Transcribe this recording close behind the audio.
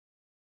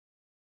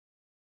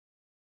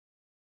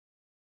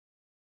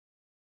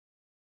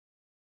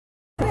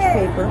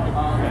paper.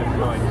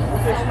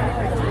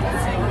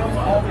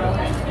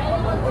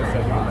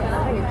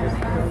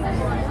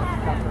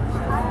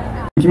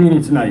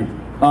 Community tonight.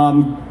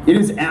 It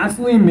is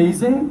absolutely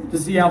amazing to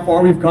see how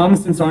far we've come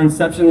since our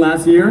inception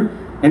last year,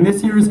 and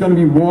this year is going to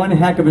be one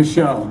heck of a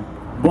show.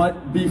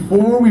 But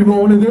before we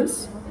roll into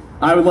this,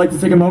 I would like to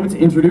take a moment to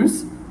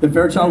introduce the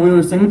Fairchild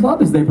Wheeler Singing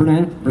Club as they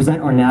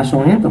present our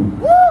national anthem.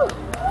 Woo!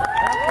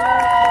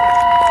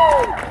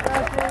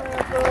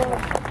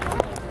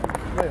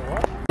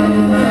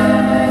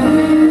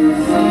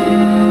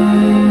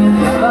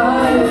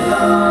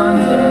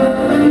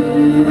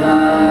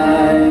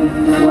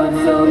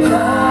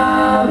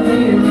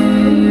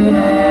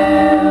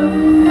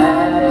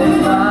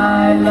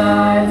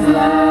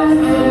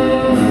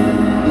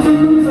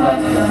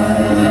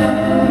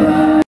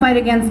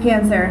 Against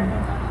cancer.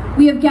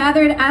 We have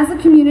gathered as a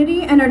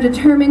community and are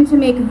determined to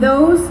make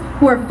those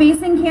who are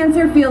facing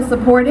cancer feel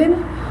supported,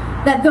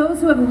 that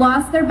those who have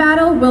lost their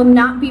battle will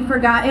not be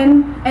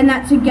forgotten, and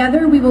that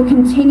together we will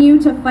continue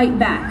to fight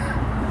back.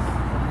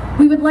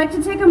 We would like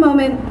to take a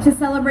moment to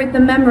celebrate the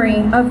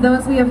memory of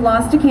those we have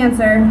lost to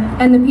cancer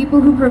and the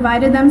people who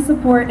provided them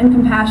support and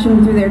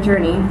compassion through their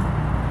journey.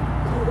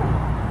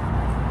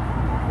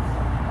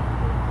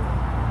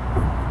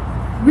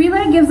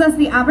 Relay gives us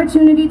the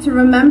opportunity to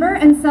remember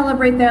and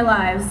celebrate their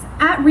lives.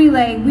 At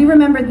Relay, we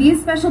remember these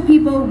special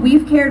people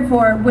we've cared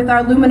for with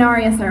our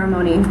Luminaria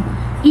ceremony.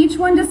 Each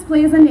one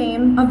displays a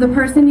name of the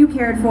person you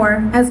cared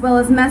for, as well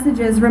as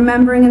messages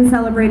remembering and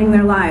celebrating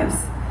their lives.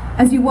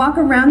 As you walk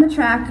around the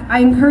track, I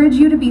encourage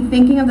you to be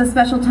thinking of the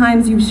special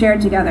times you've shared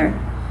together.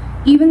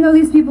 Even though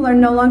these people are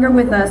no longer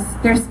with us,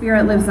 their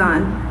spirit lives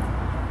on.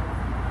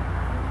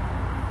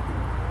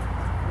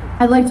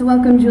 I'd like to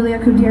welcome Julia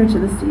Kushnir to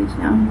the stage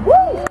now.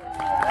 Woo!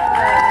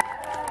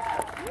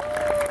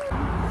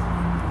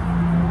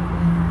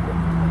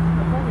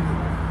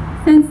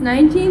 Since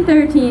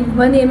 1913,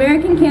 when the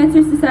American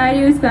Cancer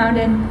Society was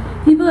founded,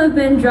 people have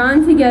been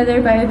drawn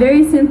together by a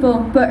very simple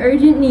but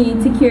urgent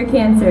need to cure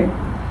cancer.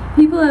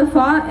 People have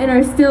fought and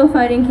are still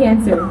fighting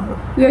cancer.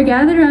 We are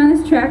gathered around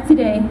this track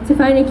today to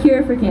find a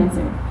cure for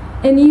cancer.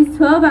 In these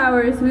 12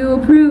 hours, we will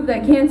prove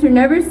that cancer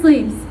never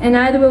sleeps, and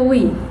neither will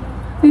we.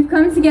 We've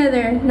come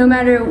together, no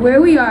matter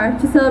where we are,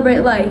 to celebrate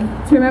life,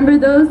 to remember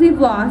those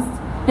we've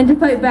lost, and to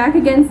fight back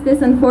against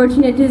this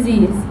unfortunate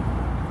disease.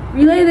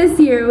 Relay this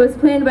year was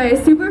planned by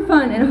a super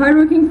fun and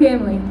hardworking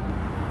family.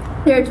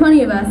 There are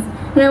 20 of us,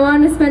 and I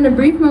wanted to spend a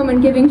brief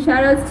moment giving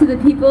shout-outs to the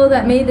people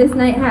that made this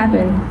night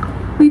happen.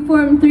 We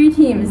formed 3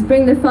 teams: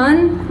 Bring the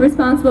Fun,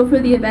 responsible for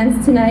the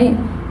events tonight;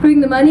 Bring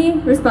the Money,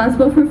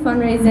 responsible for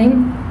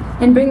fundraising;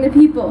 and Bring the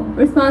People,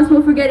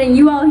 responsible for getting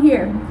you all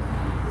here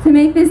to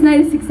make this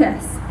night a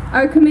success.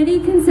 Our committee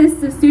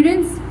consists of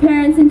students,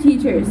 parents, and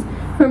teachers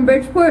from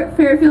Bridgeport,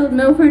 Fairfield,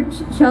 Milford,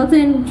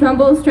 Shelton,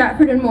 Trumbull,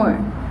 Stratford, and more.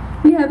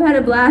 We have had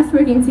a blast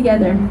working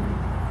together.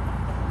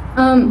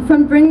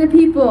 From Bring the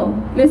People,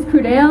 Miss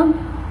Crudale,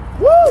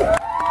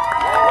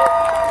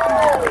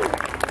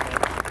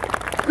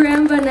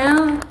 Graham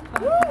Bunnell,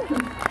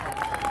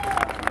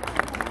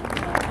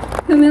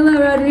 Camila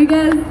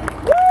Rodriguez,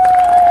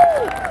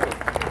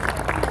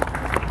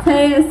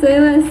 Taya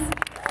Salas,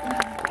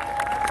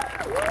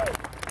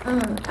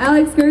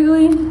 Alex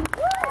Gurgley,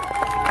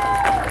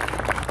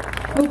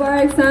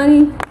 Mubarak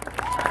Sani,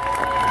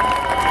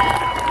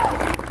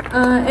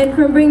 and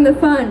from Bring the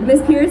Fun,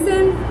 Miss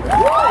Pearson,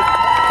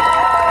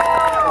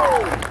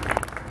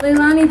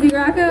 Leilani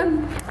DeRaka,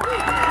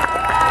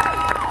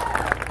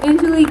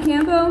 Angelique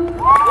Campo,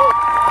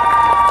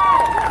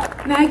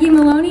 Maggie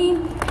Maloney,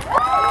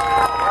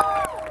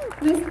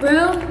 Miss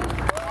Bryll,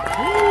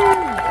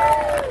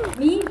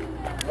 me,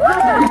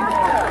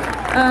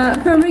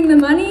 from Bring the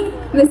Money,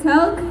 Miss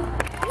Helck,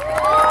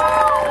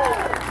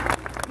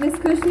 Miss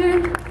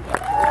Kushnir,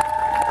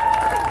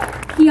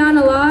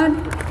 Kiana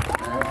Laud,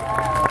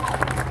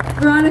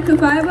 Veronica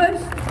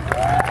Feibusch,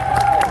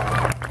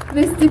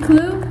 Miss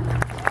DeCloux,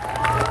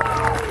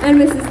 and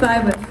Mrs.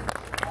 Feibusch.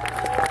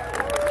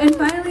 And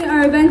finally,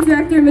 our event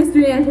director,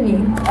 Mr.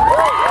 Anthony.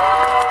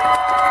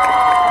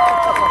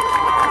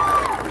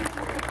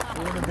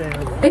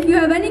 If you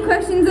have any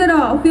questions at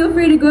all, feel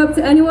free to go up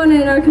to anyone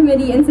in our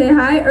committee and say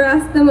hi or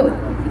ask them what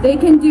they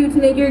can do to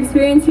make your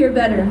experience here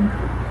better.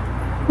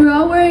 We're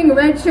all wearing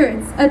red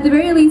shirts. At the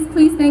very least,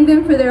 please thank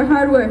them for their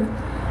hard work.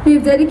 They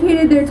have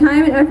dedicated their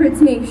time and effort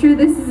to make sure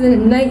this is a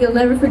night you'll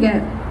never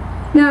forget.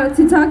 Now,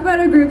 to talk about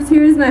our groups,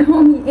 here is my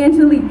homie,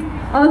 Angelique,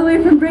 all the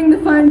way from Bring the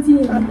Fun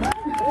team.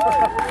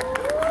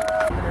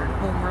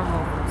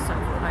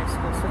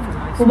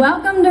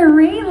 Welcome to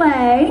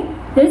Relay.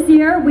 This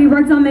year, we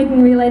worked on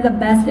making Relay the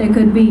best it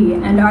could be,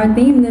 and our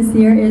theme this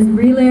year is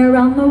Relay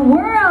Around the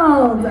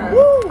World.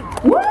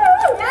 Woo!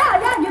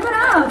 Yeah, give it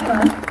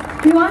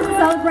up. We want to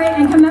celebrate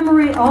and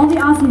commemorate all the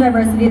awesome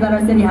diversity that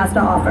our city has to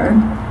offer.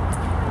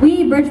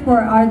 We,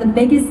 Bridgeport, are the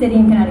biggest city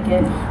in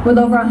Connecticut. With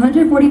over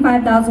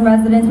 145,000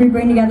 residents, we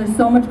bring together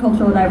so much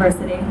cultural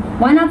diversity.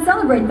 Why not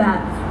celebrate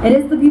that? It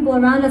is the people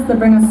around us that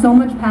bring us so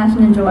much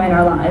passion and joy in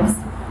our lives.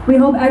 We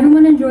hope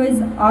everyone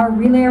enjoys our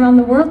Relay Around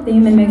the World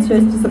theme and makes sure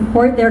to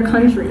support their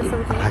countries.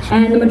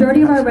 And the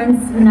majority of our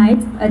events tonight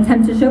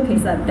attempt to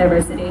showcase that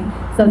diversity.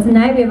 So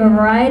tonight we have a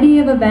variety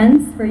of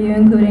events for you,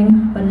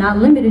 including, but not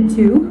limited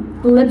to,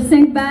 Lip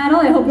Sync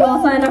Battle. I hope you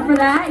all signed up for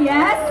that,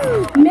 yes?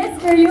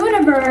 Mr.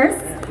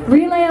 Universe,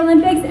 Relay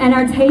Olympics, and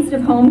our Taste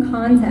of Home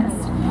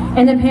contest.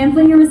 In the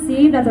pamphlet you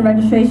received at the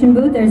registration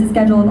booth, there's a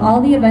schedule of all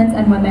the events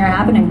and when they're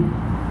happening.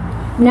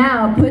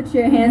 Now, put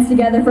your hands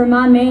together for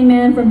my main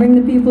man from Bring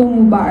the People,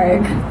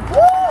 Mubarak.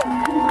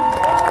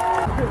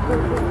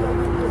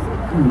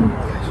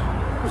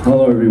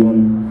 Hello,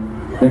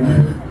 everyone.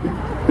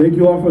 Thank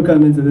you all for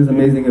coming to this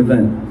amazing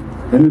event.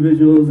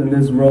 Individuals in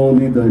this role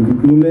need the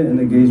recruitment and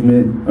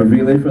engagement of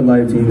Relay for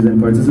Life teams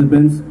and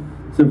participants,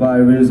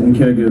 survivors, and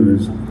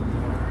caregivers.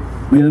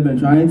 We have been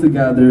trying to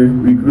gather,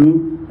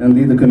 recruit, and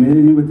lead the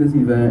community with this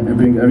event and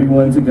bring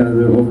everyone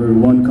together over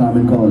one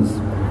common cause.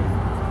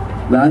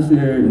 Last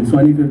year, in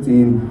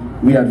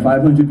 2015, we had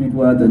 500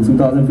 people at the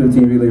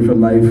 2015 Relay for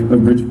Life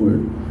of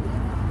Bridgeport.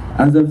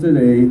 As of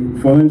today,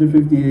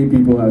 458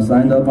 people have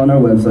signed up on our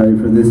website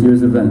for this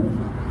year's event.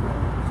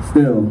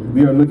 Still,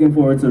 we are looking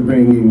forward to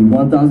bringing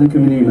 1,000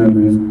 community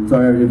members to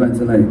our event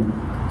tonight.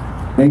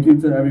 Thank you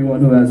to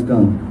everyone who has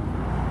come.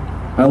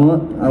 I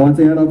want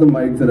to hand out the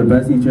mic to the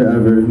best teacher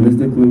ever, Ms.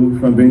 DeCloux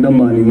from Bring the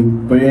Money.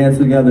 Put your hands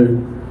together.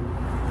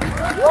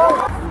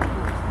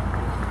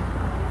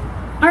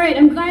 All right,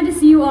 I'm glad to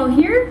see you all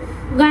here.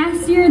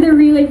 Last year, the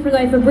Relay for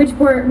Life of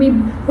Bridgeport, we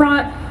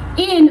brought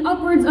in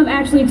upwards of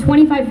actually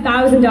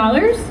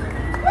 $25,000.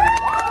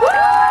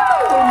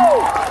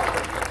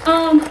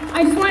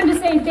 I just wanted to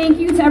say thank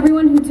you to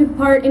everyone who took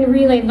part in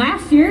Relay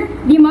last year.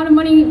 The amount of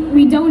money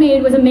we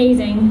donated was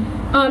amazing.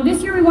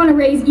 This year we want to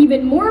raise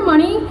even more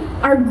money.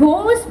 Our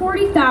goal is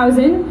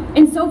 $40,000,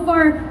 and so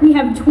far we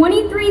have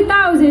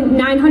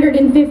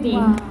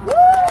 $23,950.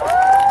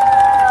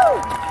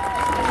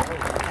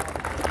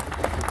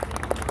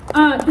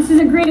 Wow. This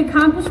is a great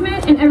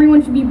accomplishment, and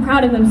everyone should be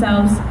proud of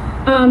themselves.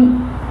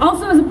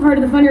 Also, as a part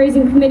of the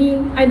fundraising committee,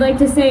 I'd like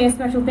to say a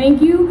special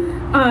thank you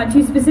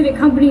to specific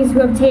companies who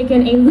have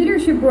taken a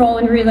leadership role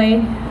in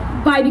Relay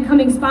by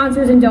becoming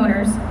sponsors and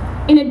donors.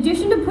 In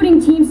addition to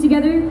putting teams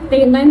together,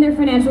 they lend their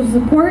financial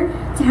support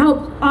to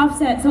help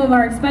offset some of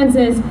our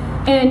expenses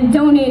and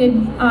donated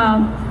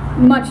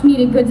much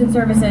needed goods and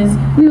services.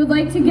 We would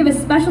like to give a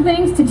special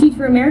thanks to Teach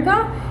for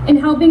America in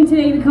helping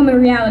today become a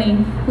reality.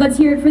 Let's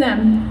hear it for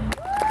them.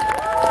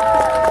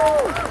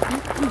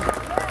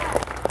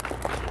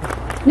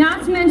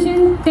 Not to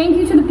mention, thank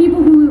you to the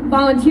people who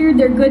volunteered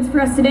their goods for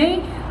us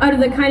today out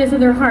of the kindness of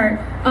their heart.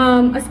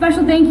 A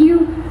special thank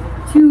you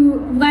to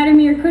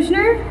Vladimir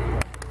Kushnir,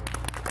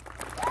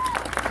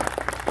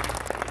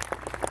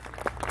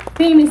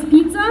 Famous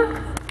Pizza,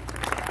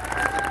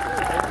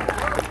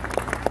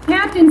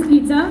 Captain's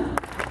Pizza,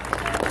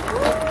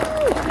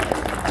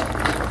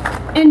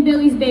 and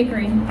Billy's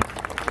Bakery.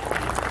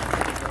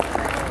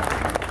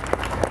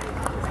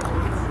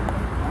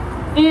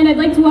 And I'd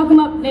like to welcome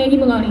up Maggie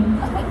Maloney.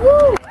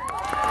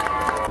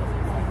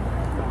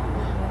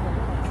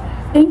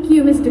 Thank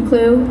you, Ms.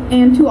 DeCloux,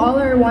 and to all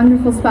our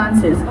wonderful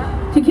sponsors.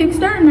 To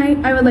kickstart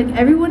night, I would like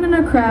everyone in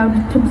our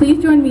crowd to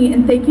please join me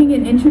in thanking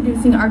and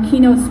introducing our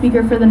keynote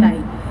speaker for the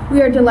night.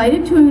 We are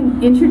delighted to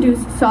introduce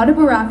Sauda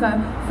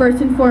Baraka, first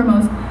and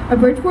foremost, a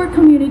Bridgeport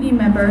community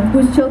member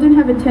whose children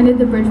have attended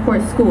the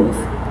Bridgeport schools.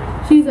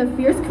 She is a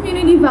fierce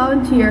community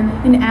volunteer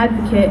and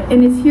advocate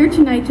and is here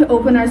tonight to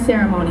open our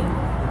ceremony.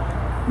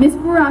 Ms.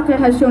 Baraka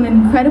has shown an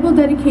incredible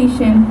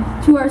dedication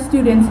to our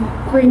students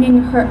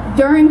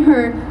during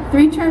her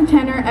 3-term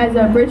tenure as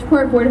a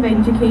Bridgeport Board of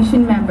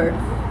Education member.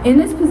 In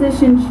this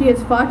position, she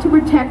has fought to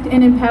protect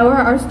and empower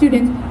our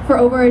students for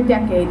over a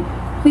decade.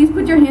 Please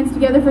put your hands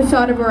together for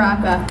Sauda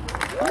Baraka.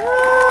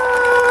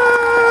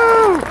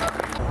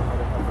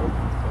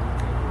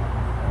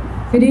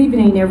 Good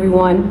evening,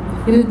 everyone.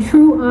 It is a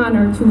true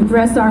honor to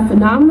address our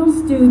phenomenal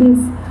students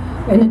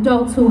and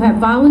adults who have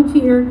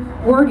volunteered,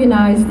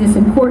 organized this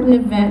important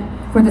event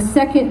for the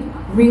second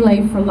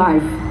Relay for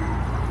Life.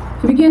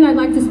 To begin, I'd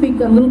like to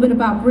speak a little bit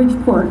about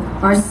Bridgeport,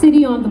 our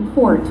city on the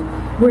port,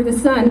 where the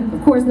sun,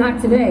 of course not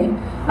today,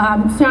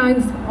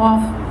 shines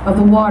off of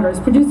the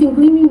waters, producing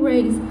gleaming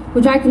rays,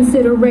 which I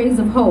consider rays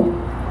of hope.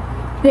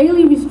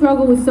 Daily we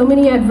struggle with so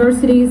many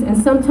adversities, and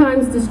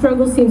sometimes the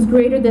struggle seems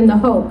greater than the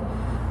hope.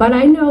 But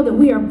I know that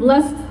we are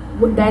blessed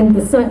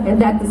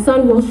that the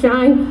sun will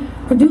shine,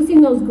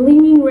 producing those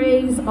gleaming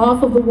rays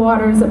off of the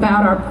waters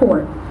about our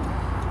port.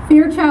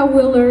 Fairchild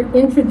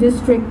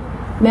Interdistrict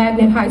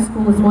Magnet High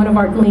School is one of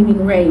our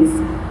gleaming rays.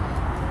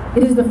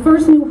 It is the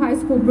first new high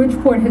school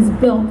Bridgeport has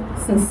built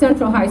since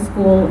Central High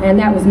School, and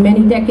that was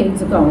many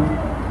decades ago.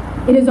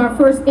 It is our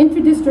first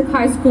inter-district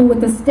high school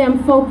with a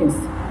STEM focus.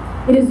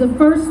 It is the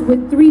first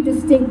with 3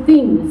 distinct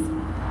themes.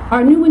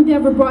 Our new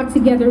endeavor brought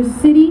together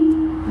city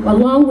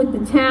along with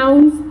the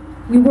towns.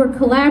 We work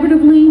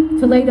collaboratively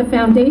to lay the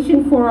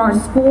foundation for our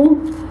school,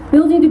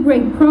 building the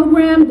great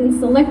programs and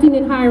selecting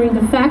and hiring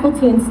the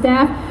faculty and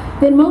staff,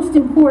 then most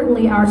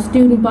importantly, our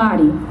student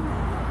body.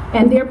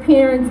 and their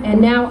parents,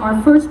 and now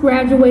our first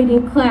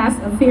graduating class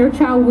of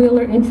Fairchild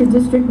Wheeler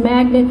Interdistrict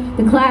Magnet,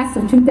 the class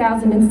of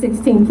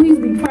 2016. Please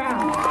be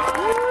proud.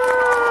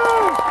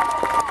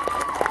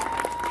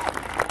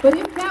 But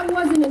if that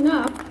wasn't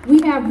enough,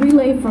 we have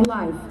Relay for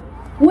Life.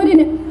 What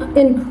an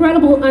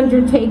incredible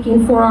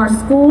undertaking for our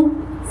school,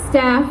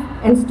 staff,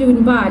 and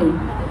student body.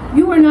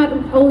 You are not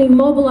only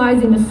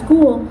mobilizing a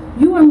school,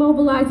 you are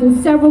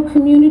mobilizing several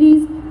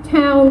communities,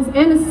 towns,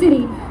 and a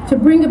city to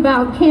bring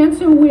about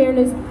cancer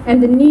awareness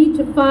and the need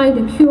to find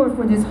a cure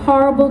for this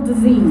horrible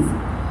disease.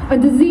 A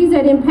disease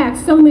that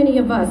impacts so many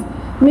of us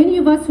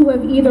who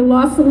have either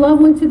lost a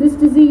loved one to this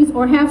disease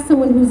or have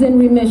someone who's in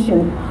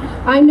remission.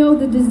 I know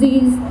the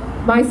disease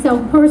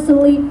myself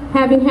personally,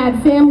 having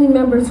had family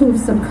members who have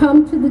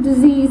succumbed to the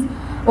disease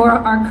or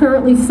are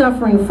currently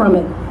suffering from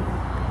it.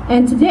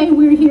 And today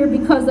we're here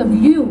because of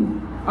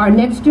you, our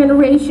next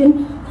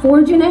generation,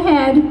 forging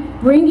ahead,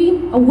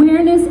 bringing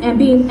awareness and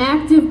being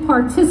active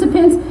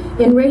participants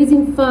in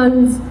raising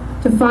funds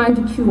to find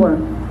a cure.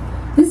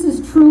 This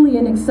is truly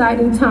an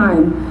exciting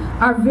time.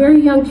 Our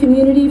very young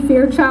community,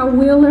 Fairchild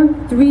Wheeler,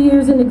 3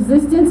 years in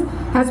existence,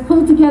 has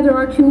pulled together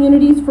our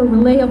communities for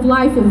Relay of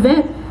Life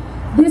event.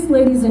 This,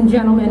 ladies and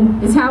gentlemen,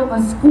 is how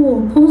a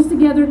school pulls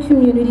together a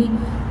community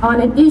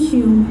on an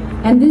issue,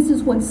 and this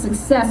is what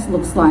success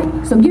looks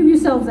like. So give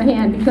yourselves a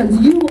hand because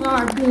you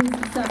are being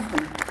successful.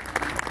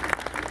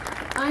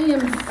 I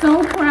am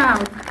so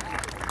proud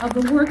of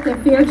the work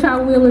that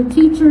Fairchild Wheeler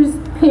teachers,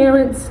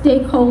 parents,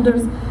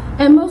 stakeholders,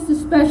 and most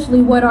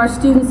especially what our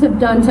students have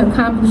done to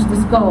accomplish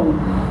this goal.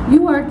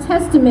 You are a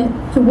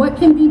testament to what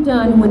can be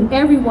done when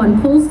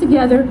everyone pulls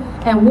together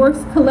and works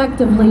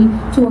collectively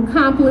to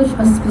accomplish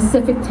a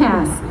specific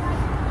task.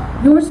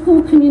 Your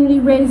school community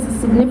raised a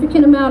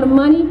significant amount of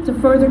money to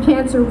further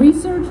cancer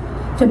research,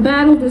 to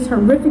battle this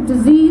horrific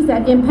disease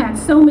that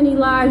impacts so many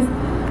lives.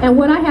 And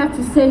what I have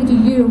to say to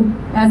you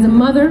as a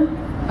mother,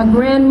 a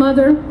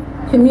grandmother,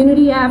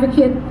 community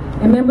advocate,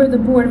 and member of the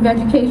Board of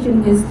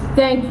Education is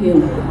thank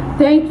you.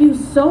 Thank you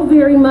so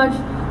very much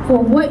for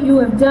what you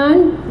have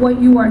done,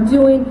 what you are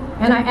doing,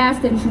 and I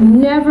ask that you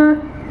never,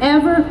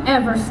 ever,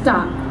 ever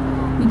stop.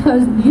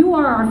 Because you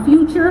are our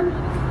future,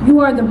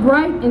 you are the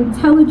bright,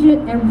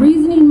 intelligent, and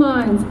reasoning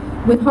minds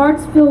with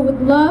hearts filled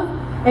with love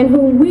and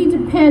whom we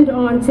depend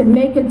on to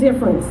make a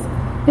difference.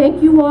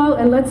 Thank you all,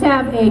 and let's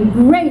have a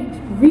great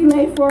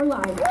Relay for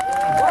Life.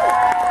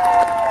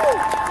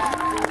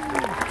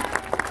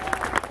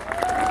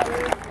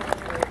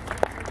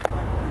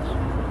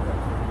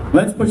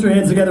 Let's put your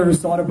hands together for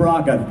Sauda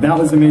Baraka. That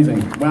was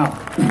amazing. Wow.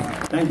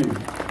 Thank you.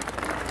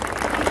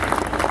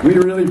 We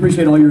really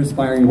appreciate all your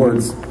inspiring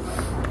words.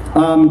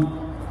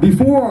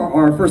 Before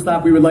our first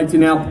stop, we would like to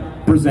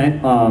now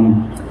present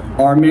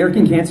our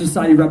American Cancer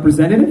Society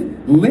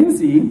representative,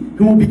 Lindsay,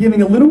 who will be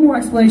giving a little more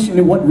explanation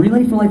of what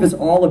Relay for Life is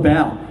all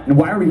about and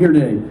why are we here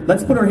today.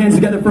 Let's put our hands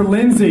together for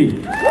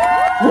Lindsay.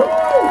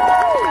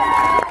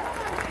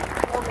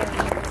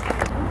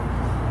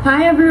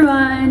 Hi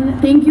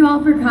everyone, thank you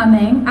all for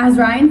coming. As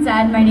Ryan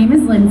said, my name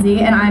is Lindsay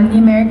and I'm the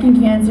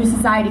American Cancer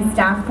Society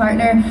staff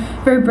partner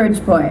for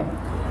Bridgeport.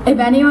 If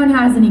anyone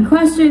has any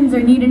questions or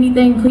need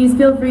anything, please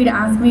feel free to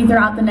ask me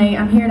throughout the night.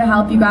 I'm here to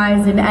help you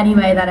guys in any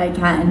way that I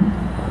can.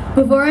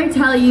 Before I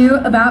tell you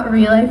about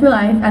Relay for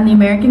Life and the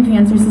American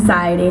Cancer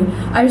Society,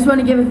 I just want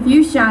to give a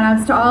few shout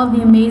outs to all of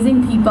the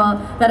amazing people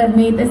that have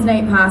made this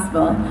night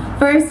possible.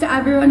 First, to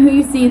everyone who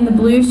you see in the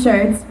blue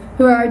shirts,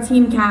 who are our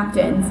team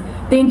captains.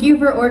 Thank you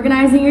for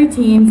organizing your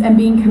teams and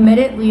being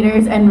committed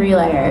leaders and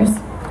relayers.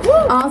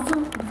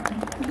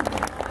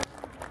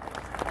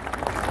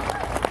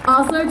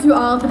 Also to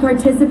all of the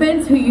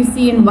participants who you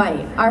see in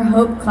white, our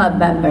Hope Club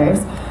members,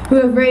 who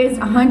have raised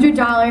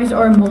 $100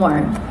 or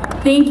more.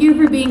 Thank you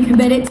for being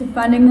committed to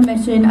funding the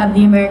mission of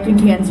the American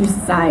Cancer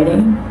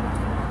Society.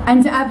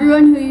 And to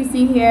everyone who you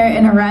see here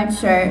in a red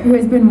shirt who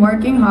has been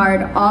working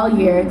hard all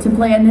year to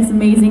plan this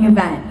amazing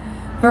event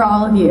for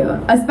all of you.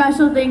 A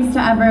special thanks to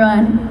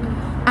everyone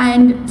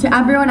and to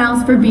everyone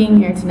else for being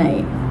here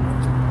tonight.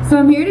 So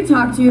I'm here to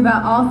talk to you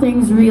about all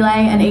things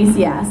Relay and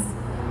ACS.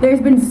 There's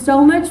been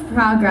so much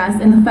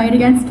progress in the fight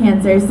against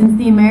cancer since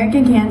the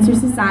American Cancer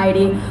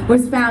Society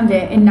was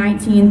founded in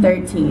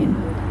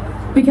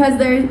 1913. Because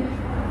there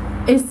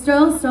is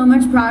still so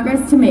much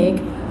progress to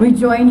make, we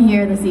join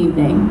here this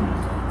evening.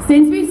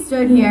 Since we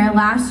stood here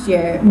last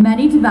year,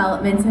 many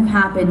developments have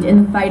happened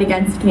in the fight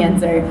against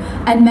cancer,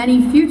 and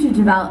many future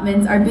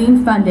developments are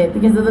being funded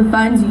because of the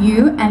funds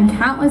you and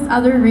countless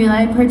other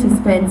Relay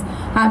participants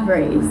have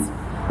raised.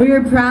 We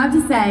are proud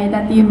to say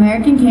that the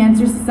American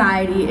Cancer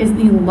Society is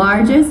the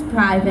largest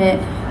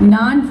private,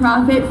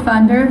 non-profit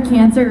funder of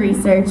cancer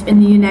research in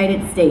the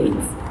United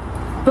States.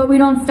 But we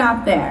don't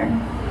stop there.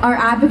 Our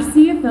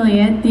advocacy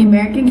affiliate, the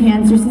American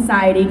Cancer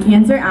Society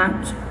Cancer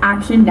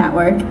Action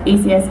Network,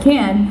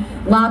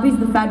 ACS-CAN, lobbies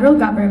the federal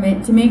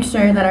government to make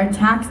sure that our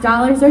tax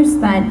dollars are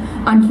spent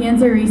on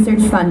cancer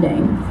research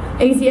funding.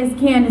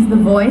 ACS-CAN is the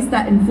voice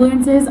that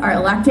influences our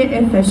elected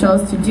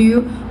officials to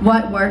do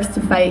what works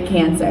to fight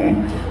cancer.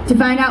 To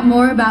find out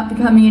more about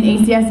becoming an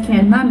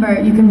ACS-CAN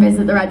member, you can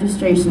visit the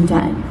registration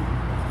tent.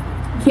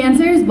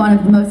 Cancer is one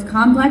of the most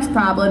complex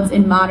problems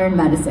in modern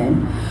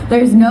medicine. There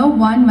is no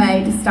one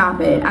way to stop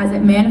it, as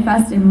it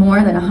manifests in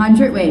more than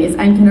 100 ways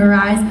and can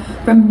arise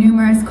from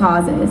numerous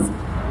causes.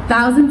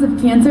 Thousands of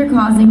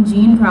cancer-causing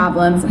gene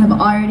problems have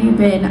already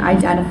been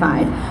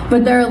identified,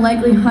 but there are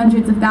likely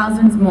hundreds of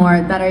thousands more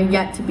that are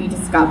yet to be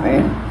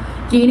discovered.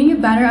 Gaining a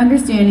better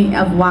understanding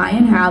of why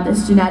and how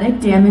this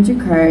genetic damage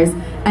occurs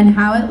and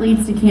how it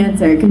leads to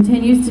cancer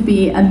continues to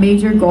be a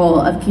major goal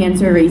of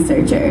cancer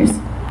researchers.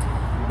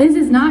 This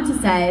is not to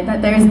say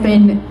that there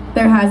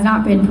has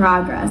not been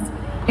progress.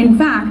 In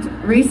fact,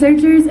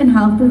 researchers and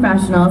health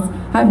professionals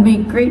have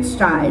made great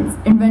strides,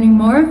 inventing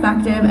more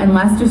effective and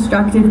less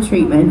destructive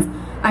treatments,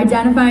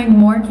 identifying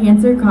more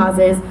cancer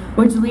causes,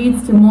 which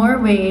leads to more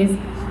ways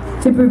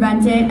to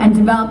prevent it, and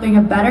developing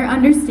a better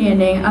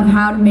understanding of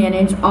how to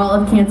manage all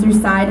of cancer's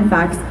side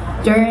effects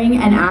during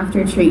and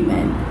after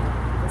treatment.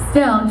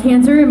 Still,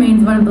 cancer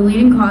remains one of the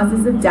leading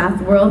causes of death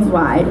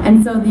worldwide,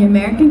 and so the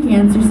American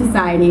Cancer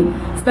Society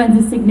spends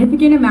a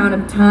significant amount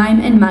of time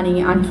and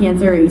money on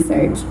cancer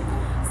research.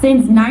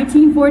 Since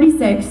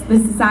 1946, the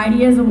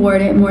Society has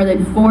awarded more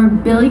than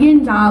 $4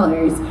 billion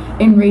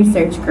in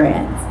research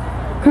grants.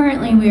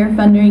 Currently, we are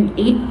funding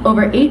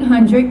over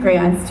 800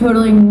 grants,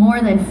 totaling more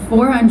than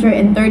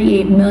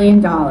 $438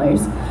 million.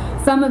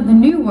 Some of the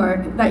new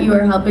work that you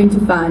are helping to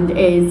fund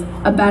is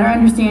a better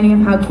understanding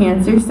of how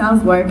cancer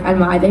cells work and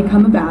why they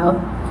come about.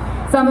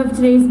 Some of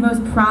today's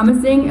most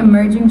promising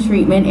emerging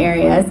treatment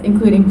areas,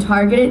 including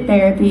targeted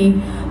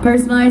therapy,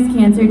 personalized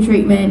cancer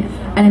treatment,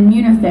 and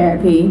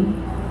immunotherapy,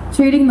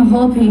 treating the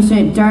whole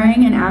patient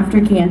during and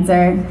after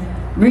cancer,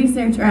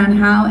 research around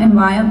how and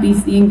why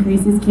obesity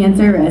increases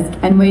cancer risk,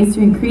 and ways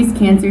to increase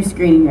cancer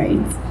screening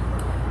rates.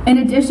 In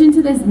addition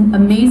to this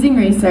amazing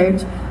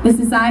research, the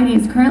Society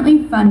is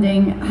currently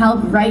funding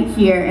Helck right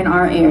here in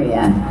our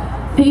area.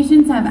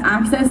 Patients have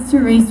access to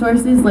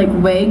resources like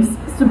wigs,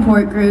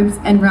 support groups,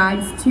 and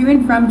rides to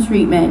and from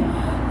treatment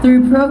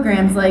through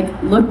programs like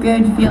Look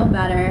Good, Feel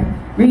Better,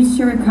 Reach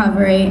to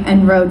Recovery,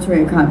 and Road to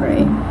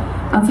Recovery.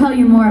 I'll tell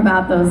you more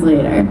about those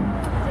later.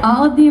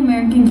 All of the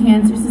American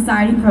Cancer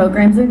Society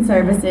programs and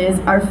services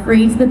are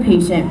free to the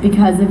patient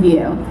because of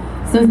you,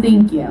 so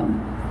thank you.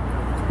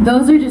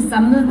 Those are just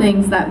some of the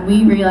things that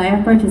we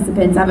Relay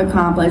participants have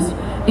accomplished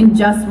in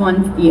just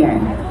 1 year.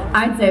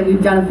 I'd say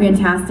we've done a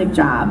fantastic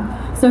job.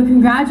 So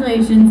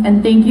congratulations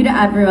and thank you to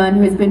everyone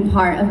who has been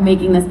part of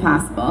making this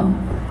possible.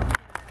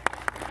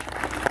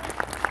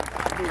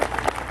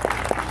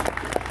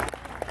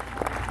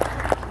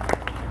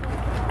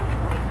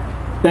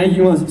 Thank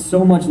you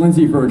so much,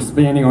 Lindsay, for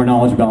expanding our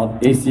knowledge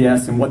about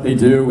ACS and what they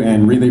do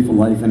and Relay for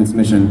Life and its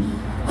mission.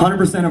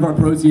 100% of our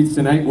proceeds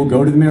tonight will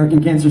go to the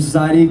American Cancer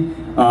Society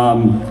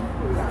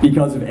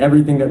because of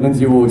everything that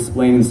Lindsay will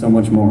explain and so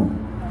much more.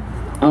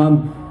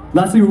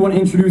 Lastly, we want to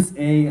introduce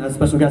a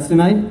special guest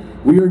tonight.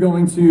 We are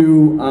going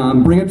to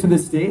bring up to the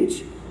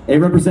stage a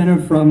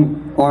representative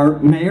from our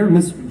mayor,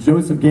 Ms.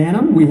 Joseph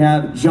Ganim. We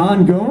have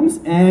John Gomes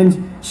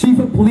and Chief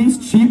of Police,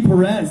 Chief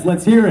Perez.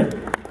 Let's hear it.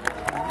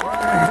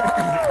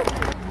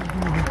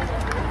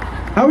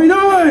 How we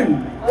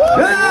doing?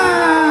 Yeah!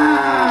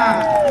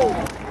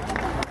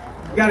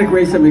 Gotta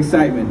create some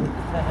excitement.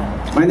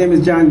 My name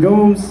is John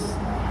Gomes,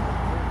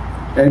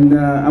 and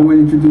I want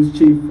to introduce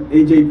Chief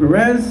AJ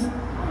Perez.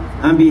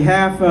 On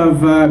behalf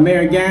of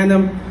Mayor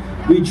Ganim,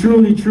 we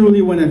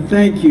truly want to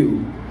thank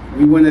you.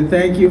 We want to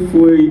thank you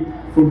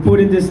for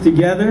putting this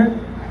together,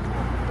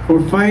 for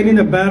fighting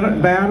a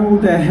battle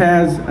that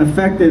has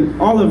affected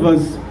all of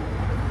us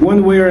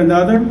one way or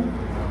another.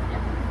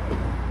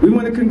 We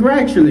want to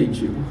congratulate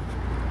you.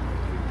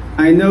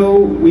 I know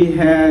we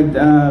had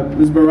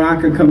Ms.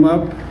 Baraka come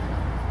up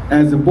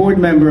as a board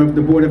member of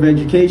the Board of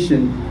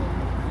Education,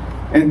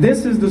 and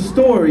this is the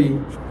story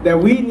that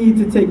we need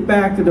to take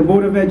back to the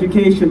Board of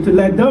Education to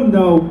let them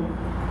know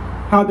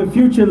how the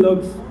future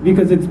looks,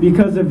 because it's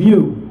because of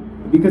you,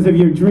 because of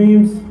your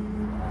dreams,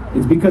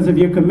 it's because of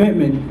your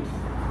commitment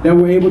that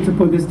we're able to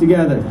put this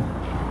together.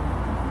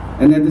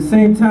 And at the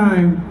same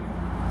time,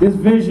 this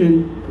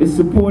vision is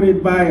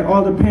supported by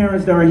all the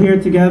parents that are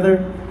here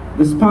together,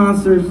 the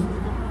sponsors,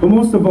 but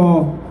most of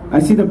all, I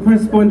see the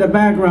principal in the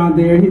background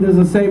there. He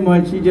doesn't say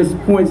much, he just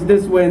points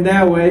this way and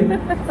that way.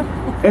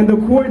 And the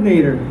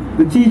coordinator,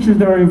 the teachers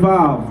that are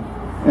involved,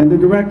 and the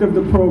director of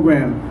the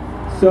program.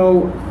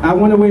 So I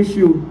want to wish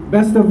you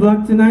best of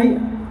luck tonight.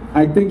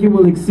 I think it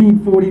will exceed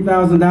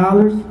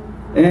 $40,000.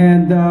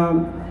 And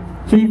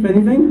Chief,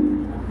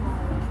 anything?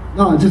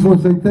 No, I just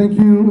want to say thank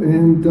you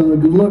and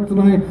good luck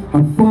tonight.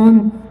 Have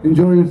fun,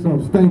 enjoy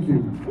yourselves. Thank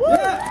you.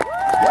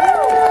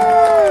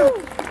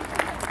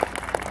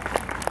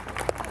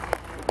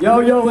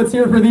 Yo, let's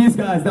hear it for these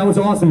guys. That was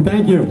awesome.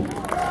 Thank you.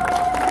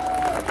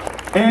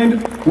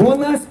 And one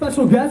last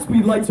special guest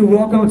we'd like to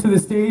welcome to the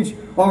stage,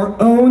 our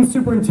own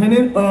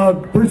Superintendent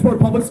of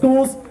Bridgeport Public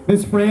Schools,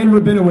 Ms. Fran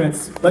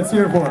Rabinowitz. Let's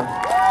hear it for her.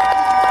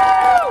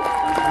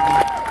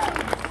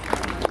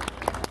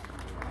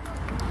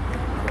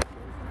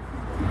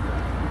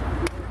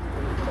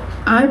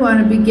 I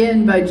want to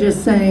begin by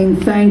just saying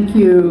thank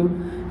you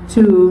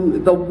to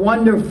the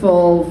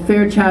wonderful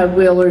Fairchild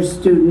Wheeler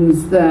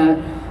students that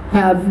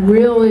have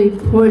really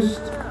pushed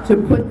to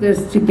put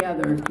this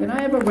together. Can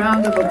I have a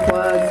round of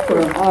applause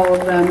for all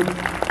of them?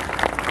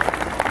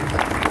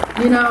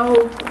 You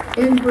know,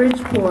 in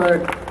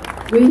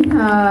Bridgeport, we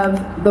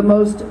have the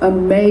most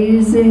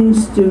amazing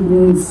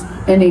students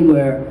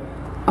anywhere.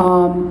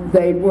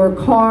 They work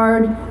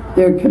hard,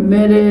 they're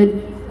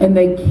committed, and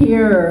they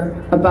care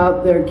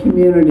about their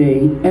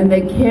community, and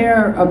they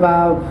care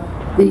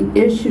about the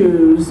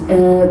issues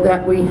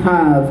that we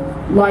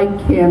have, like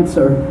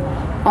cancer.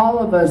 All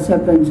of us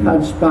have been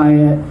touched by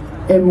it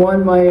in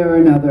one way or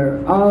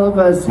another. All of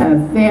us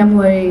have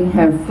family,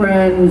 have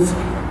friends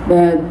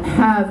that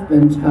have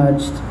been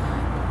touched.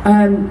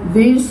 And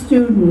these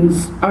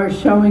students are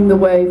showing the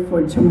way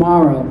for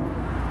tomorrow.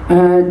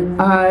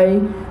 And I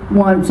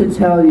want to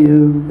tell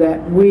you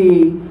that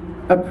we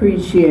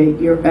appreciate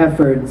your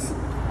efforts.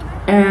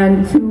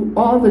 And to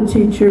all the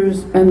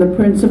teachers and the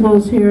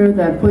principals here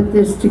that put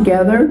this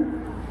together,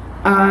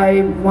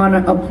 I want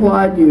to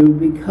applaud you,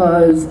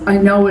 because I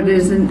know it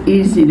isn't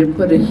easy to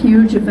put a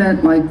huge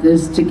event like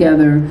this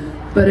together,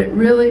 but it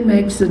really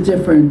makes a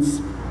difference.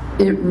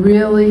 It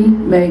really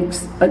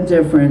makes a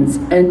difference,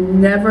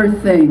 and never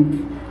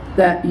think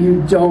that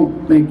you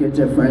don't make a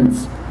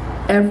difference.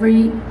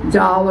 Every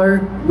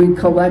dollar we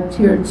collect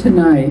here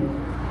tonight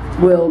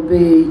will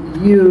be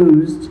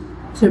used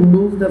to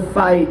move the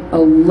fight a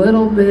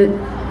little bit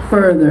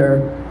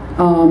further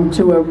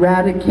to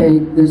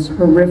eradicate this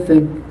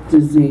horrific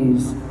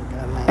disease.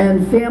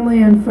 And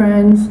family and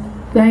friends,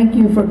 thank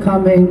you for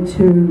coming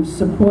to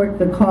support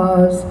the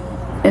cause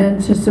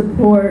and to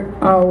support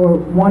our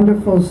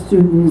wonderful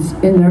students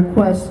in their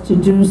quest to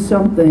do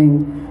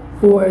something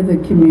for the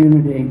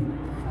community.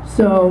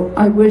 So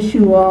I wish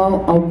you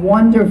all a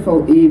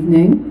wonderful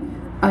evening.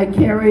 I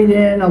carried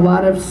in a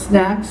lot of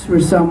snacks for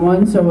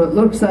someone, so it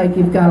looks like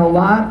you've got a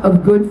lot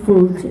of good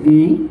food to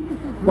eat.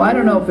 Well, I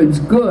don't know if it's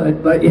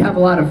good, but you have a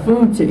lot of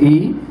food to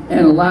eat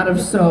and a lot of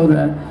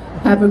soda.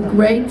 Have a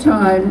great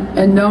time,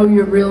 and know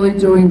you're really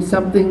doing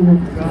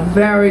something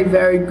very,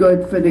 very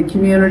good for the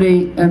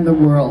community and the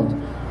world.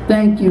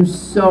 Thank you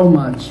so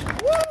much.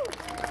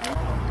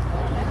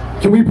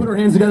 Can we put our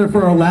hands together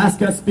for our last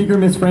guest speaker,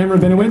 Ms. Fran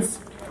Rabinowitz?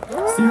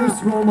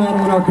 Serious role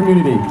model in our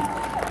community.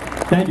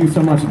 Thank you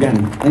so much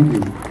again. Thank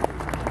you.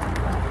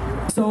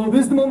 So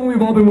this is the moment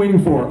we've all been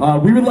waiting for.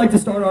 We would like to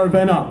start our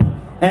event up.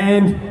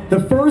 And the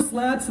first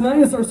lab tonight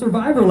is our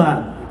Survivor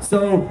Lab.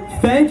 So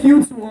thank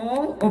you to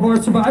all of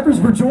our survivors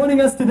for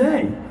joining us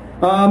today.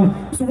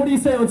 So what do you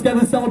say? Let's get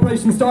the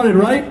celebration started,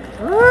 right?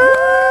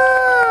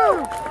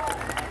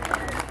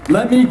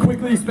 Let me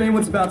quickly explain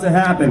what's about to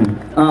happen.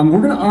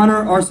 We're going to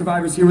honor our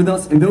survivors here with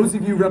us, and those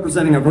of you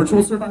representing a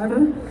virtual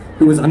survivor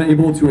who was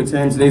unable to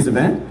attend today's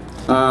event,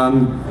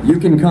 you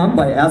can come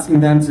by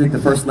asking them to take the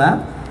first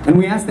lap, and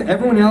we ask that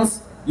everyone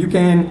else, you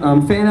can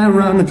fan out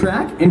around the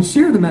track and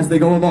cheer them as they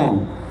go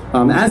along.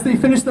 As they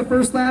finish the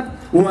first lap,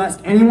 we'll ask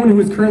anyone who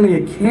is currently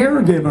a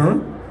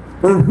caregiver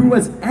or who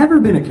has ever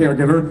been a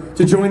caregiver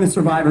to join the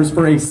survivors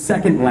for a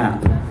second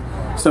lap.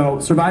 So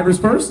survivors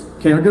first,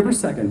 caregivers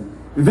second.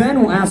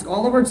 Then we'll ask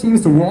all of our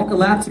teams to walk a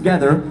lap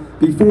together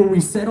before we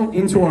settle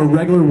into our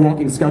regular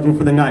walking schedule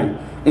for the night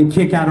and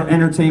kick out our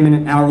entertainment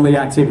and hourly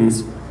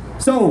activities.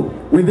 So,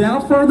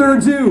 without further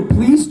ado,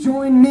 please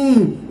join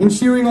me in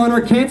cheering on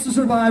our cancer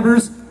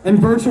survivors and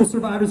virtual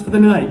survivors for the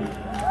night.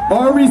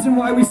 Our reason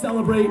why we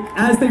celebrate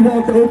as they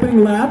walk the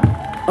opening lap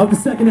of the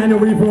second annual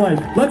Read for Life.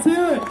 Let's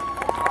hear it!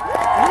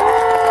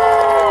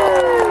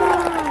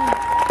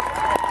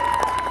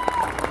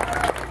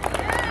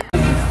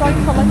 Start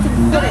collecting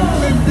footage.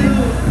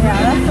 Yeah,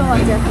 that's the one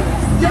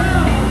difference.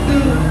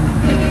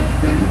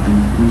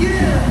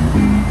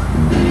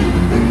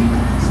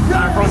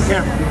 Start from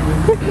camera.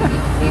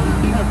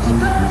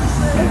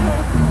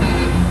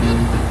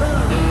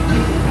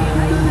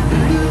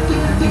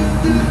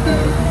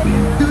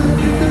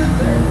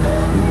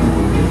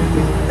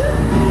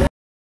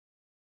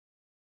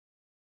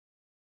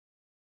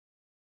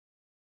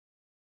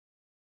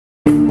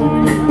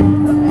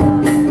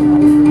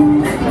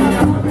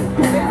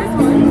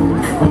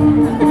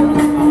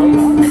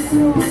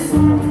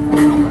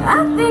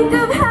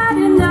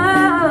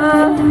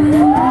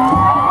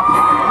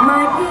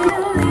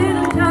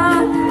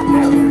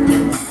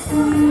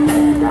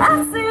 I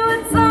see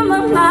what's on my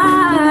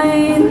mind.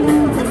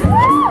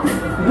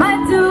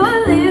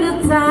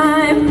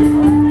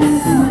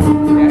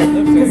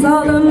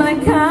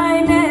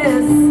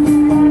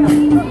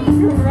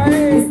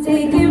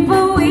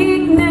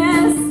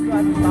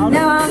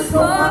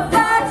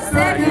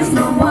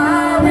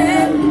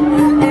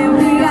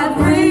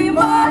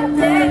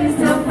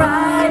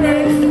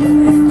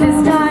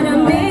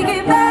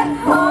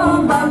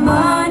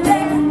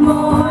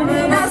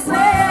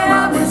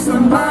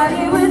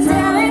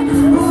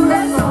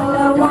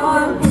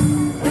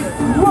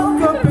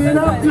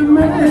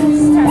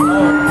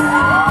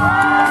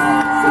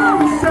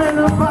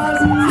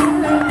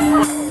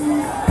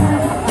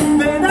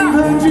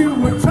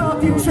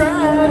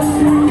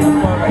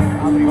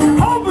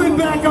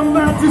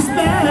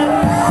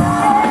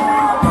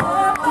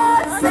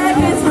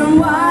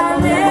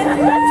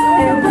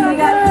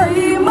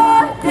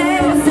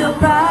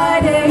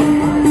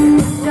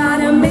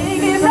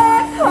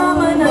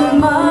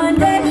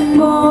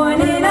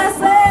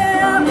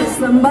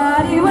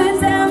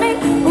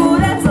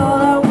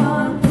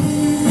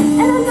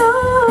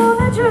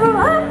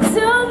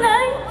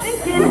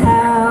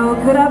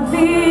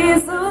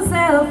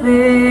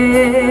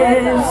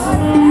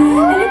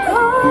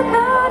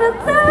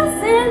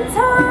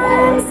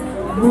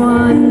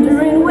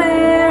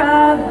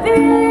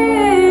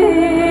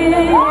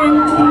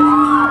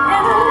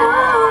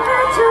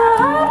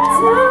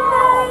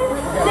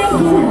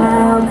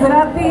 How could I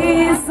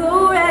be so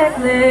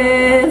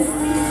reckless?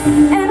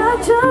 And I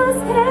just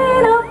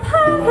can't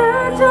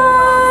apologize.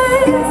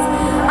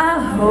 I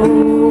hope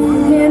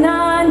you can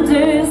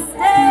understand.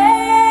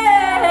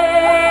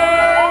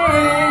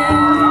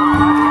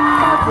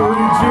 I'll go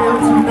to jail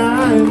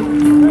tonight.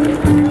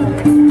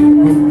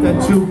 Hope that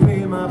you'll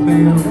pay my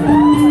bill.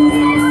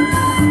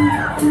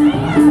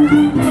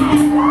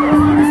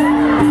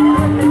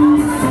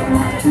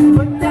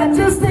 But that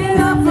just ain't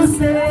up for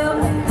sale.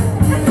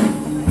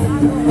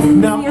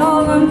 Now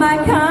all of my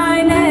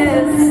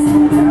kindness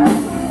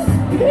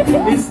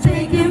is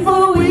taken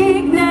for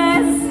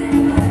weakness.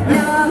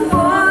 Now I'm 4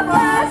 or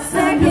 5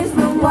 seconds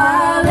from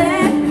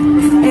wildin',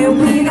 and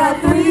we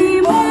got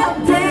 3 more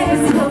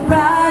days till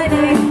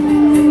Friday.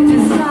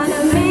 Just trying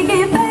to make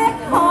it back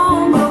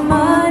home, but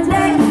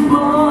Monday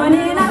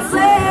morning I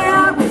swear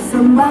I wish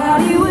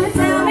somebody would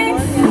tell me,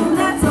 oh,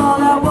 that's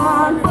all I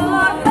want. 4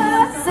 or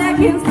 5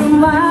 seconds from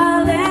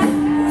wildin',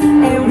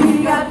 and we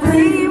got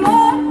 3 more.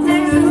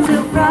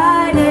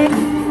 Friday,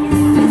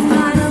 just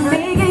trying to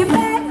make it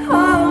back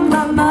home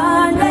by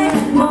Monday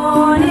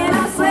morning.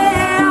 I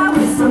swear I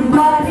wish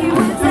somebody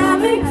would tell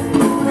me,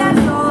 oh,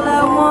 that's all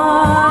I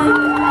want.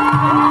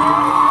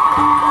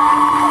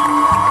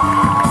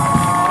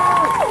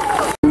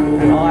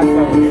 And all I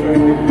thought was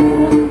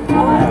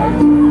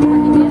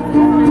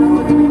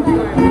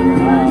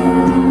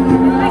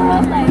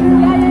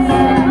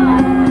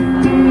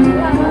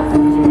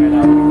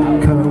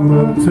come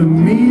up to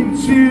meet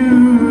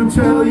you,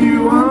 tell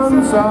you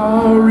I'm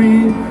sorry.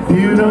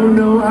 You don't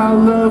know how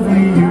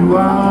lovely you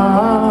are.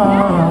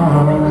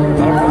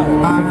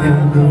 I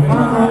can't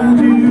find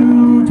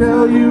you,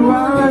 tell you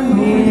I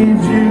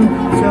need you,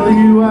 tell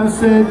you I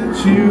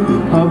set you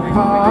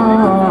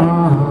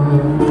apart.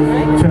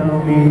 Tell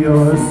me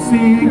your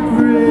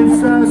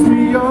secrets, ask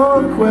me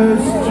your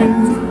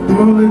questions.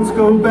 Ooh, let's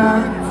go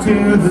back to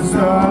the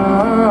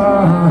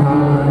start.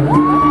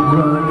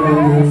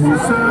 Running in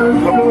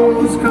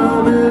circles,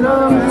 coming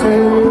up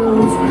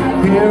tails,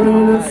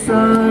 hearing the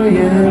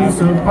science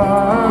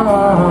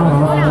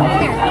apart.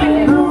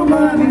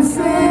 Nobody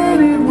said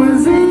it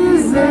was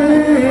easy.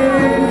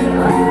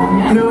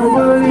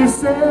 Nobody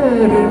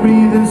said it'd be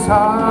this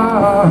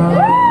hard.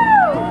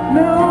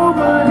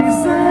 Nobody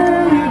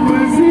said it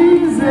was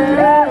easy.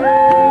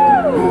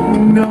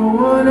 No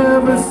one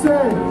ever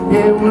said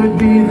it would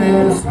be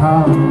this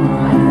hard.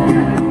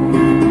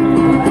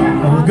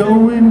 I'm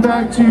going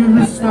back to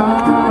the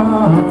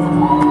start.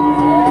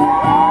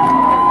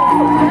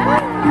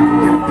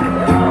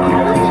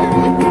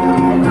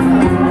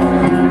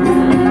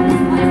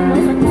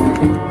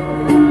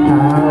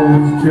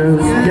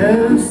 Just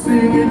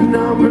guessing at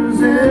numbers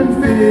and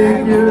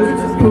figures,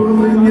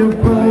 pulling your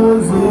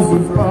puzzles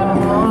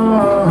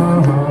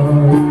apart.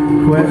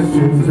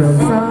 Questions of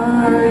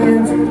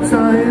science,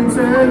 science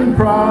and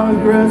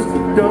progress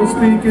don't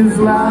speak as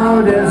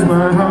loud as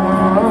my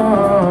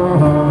heart.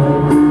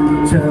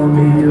 Tell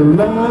me you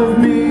love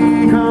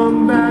me,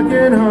 come back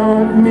and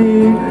haunt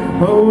me.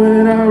 Oh,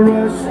 when I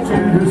rush to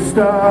the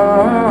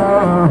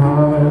start,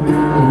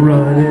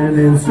 running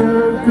in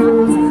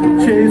circles,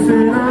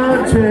 chasing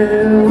our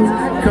tails,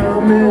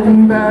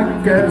 coming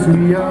back as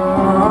we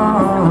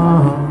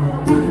are.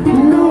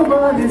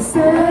 Nobody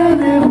said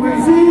it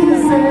was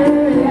easy.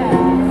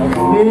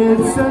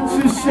 It's such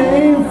a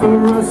shame for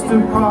us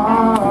to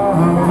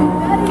part.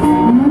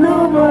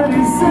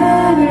 Nobody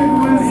said it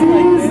was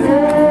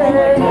easy.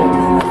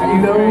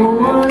 No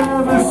one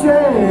ever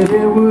said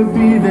it would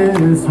be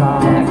this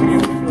hard.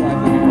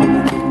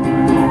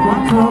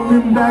 We're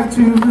coming back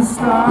to the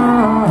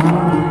start.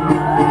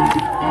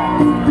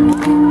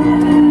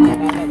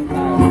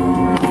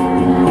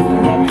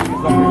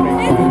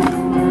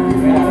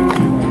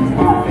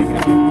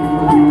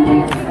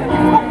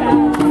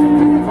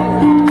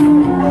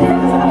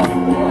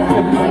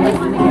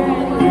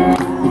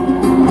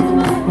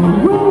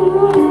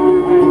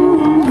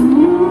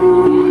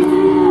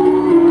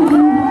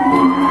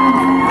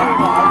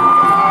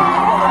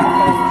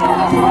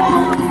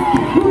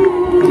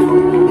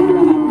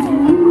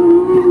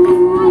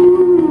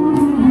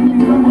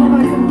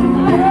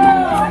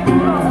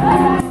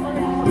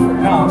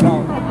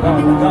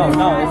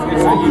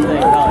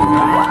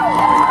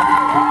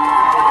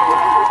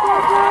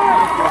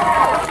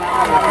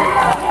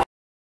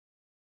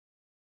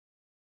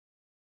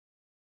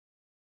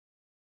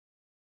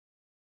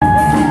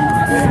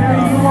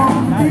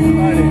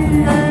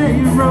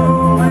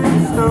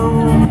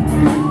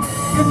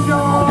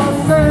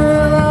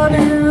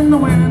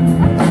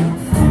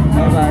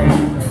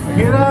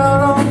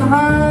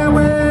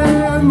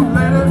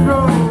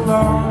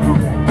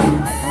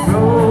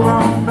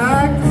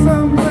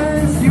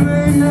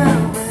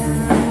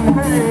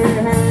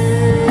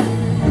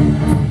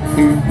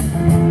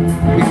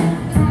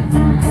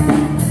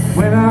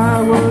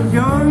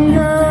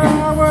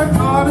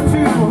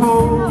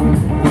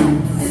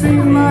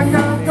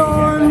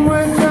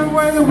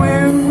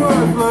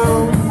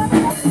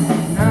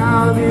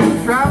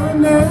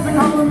 Traveling days are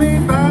calling me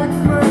back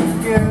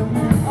again,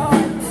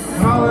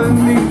 calling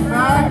me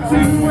back to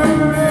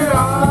where it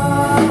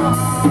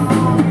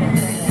all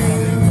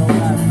began.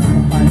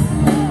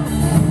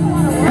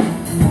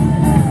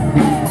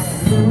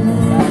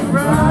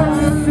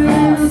 Rising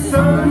till the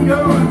sun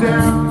goes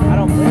down,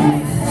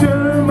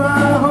 turn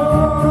my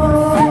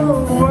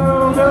whole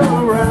world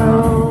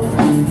around.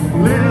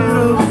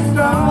 Little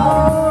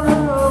star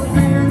up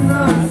in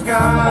the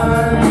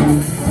sky,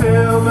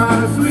 tell my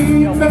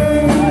sweet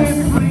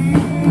baby,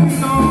 please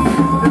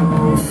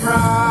don't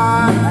cry.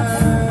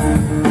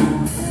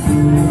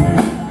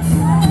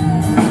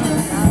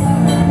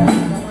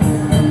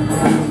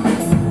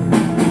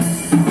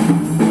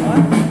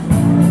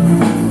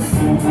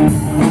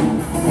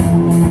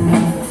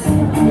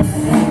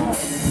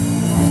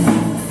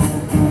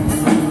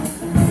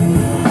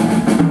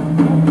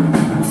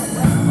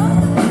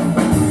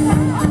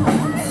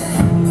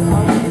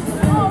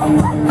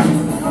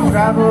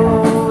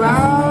 Travel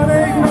out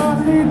across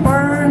the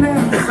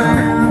burning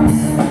sands,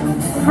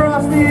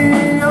 across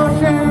the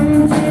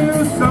ocean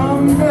to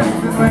some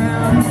distant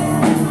land,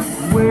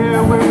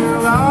 where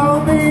we'll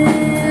all be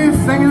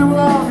singing with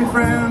all your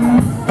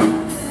friends,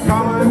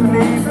 calling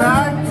me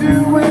back to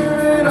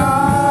where it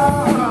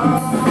all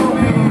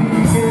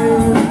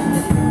began.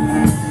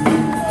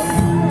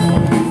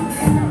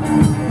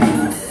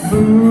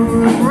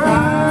 Moon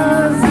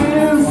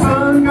rising,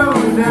 sun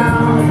goes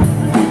down,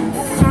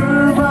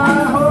 turn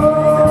my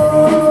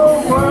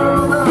whole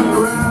world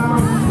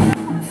around.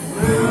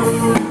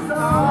 Little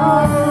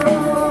star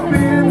up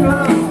in the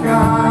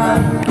sky,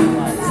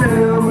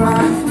 tell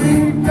my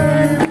sweet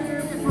baby,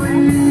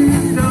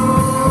 please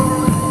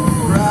don't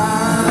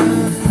cry.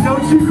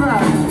 Don't you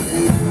cry.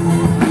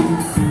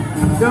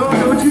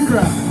 Don't you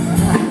cry.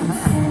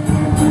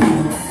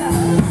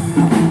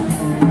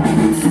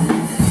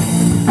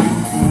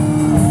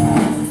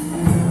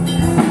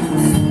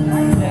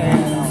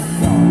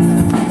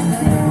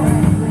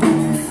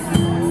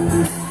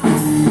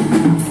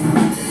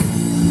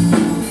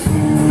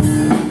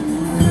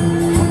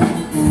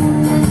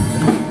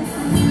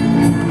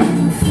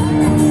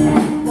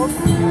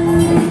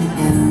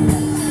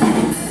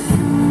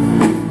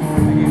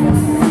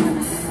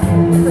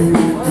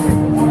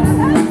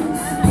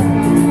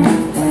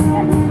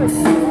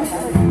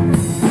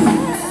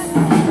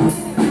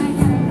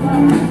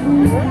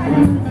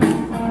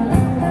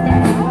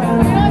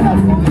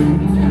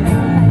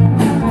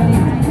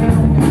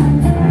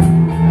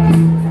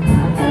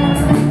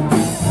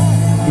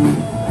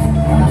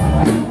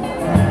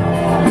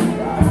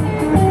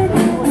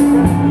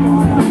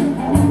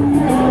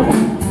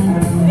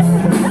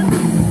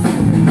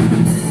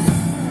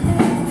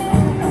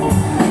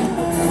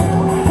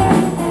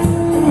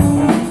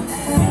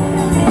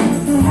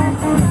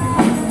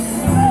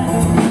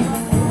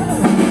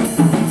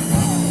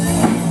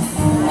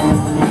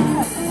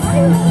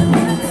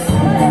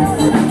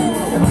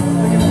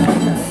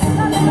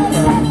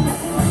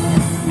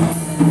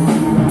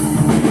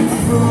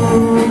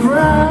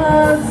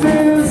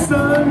 Rising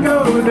sun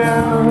go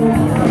down,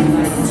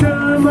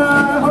 turn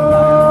my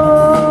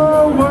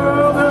whole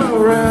world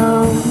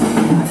around.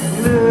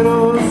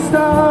 Little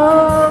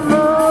star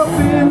up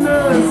in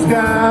the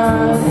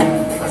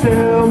sky,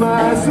 tell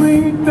my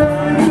sweet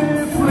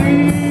baby,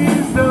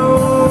 please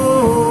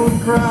don't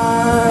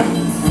cry.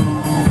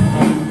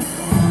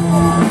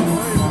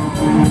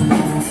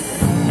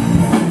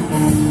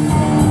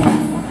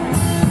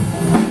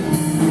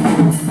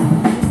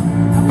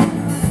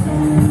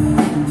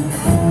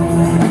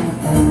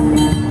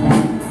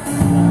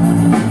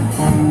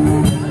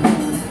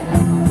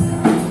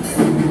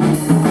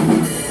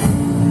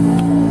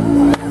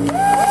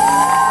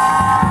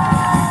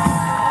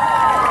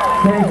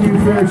 Thank you,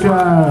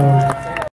 Fairchild.